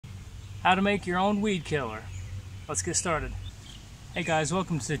how to make your own weed killer. Let's get started. Hey guys,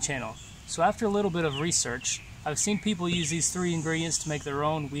 welcome to the channel. So after a little bit of research, I've seen people use these three ingredients to make their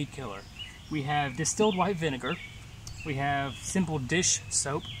own weed killer. We have distilled white vinegar, we have simple dish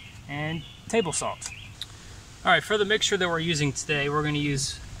soap, and table salt. Alright, for the mixture that we're using today, we're going to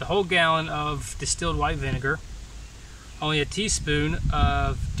use the whole gallon of distilled white vinegar, only a teaspoon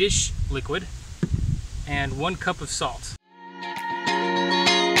of dish liquid, and 1 cup of salt.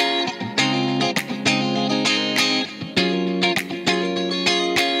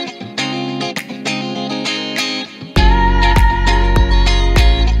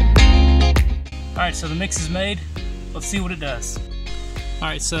 Alright, so the mix is made. Let's see what it does.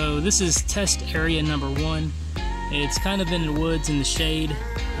 Alright, so this is test area number 1. It's kind of in the woods in the shade.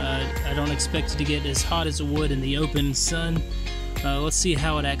 I don't expect it to get as hot as it would in the open sun. Let's see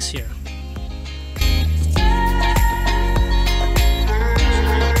how it acts here.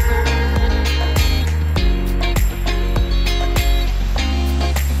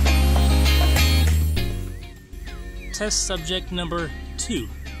 Test subject number 2.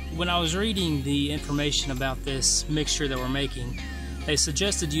 When I was reading the information about this mixture that we're making, they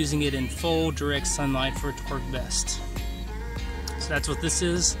suggested using it in full direct sunlight for it to work best. So that's what this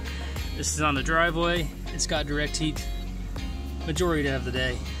is. This is on the driveway. It's got direct heat majority of the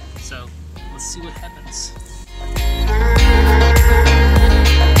day. So let's see what happens.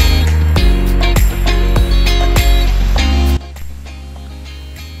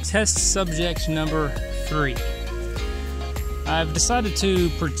 Test subject number 3. I've decided to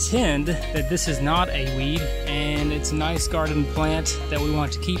pretend that this is not a weed and it's a nice garden plant that we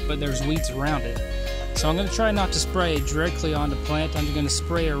want to keep, but there's weeds around it. So I'm going to try not to spray it directly on the plant. I'm going to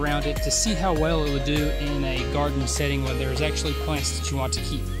spray around it to see how well it would do in a garden setting where there's actually plants that you want to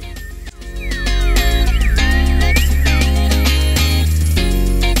keep.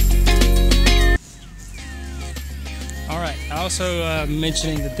 Alright, also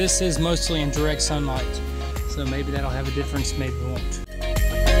mentioning that this is mostly in direct sunlight. So maybe that'll have a difference, maybe it won't.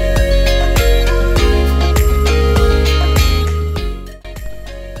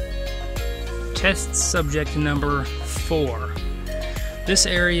 Test subject number 4. This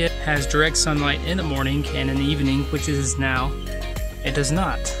area has direct sunlight in the morning and in the evening, which is now. It does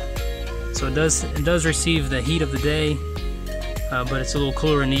not. So it does receive the heat of the day, but it's a little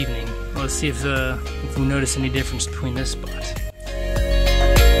cooler in the evening. Let's see if we notice any difference between this spot.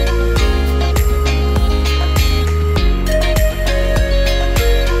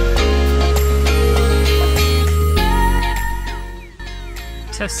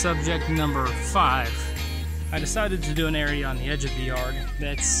 Test subject number 5. I decided to do an area on the edge of the yard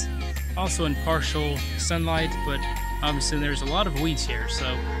that's also in partial sunlight, but obviously there's a lot of weeds here,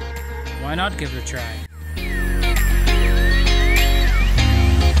 so why not give it a try?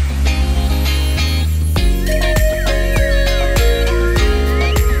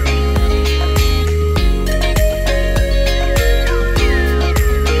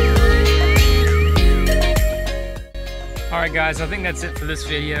 Alright guys, I think that's it for this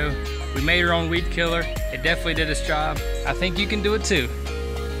video. We made our own weed killer. It definitely did its job. I think you can do it too.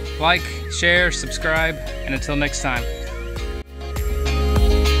 Like, share, subscribe, and until next time.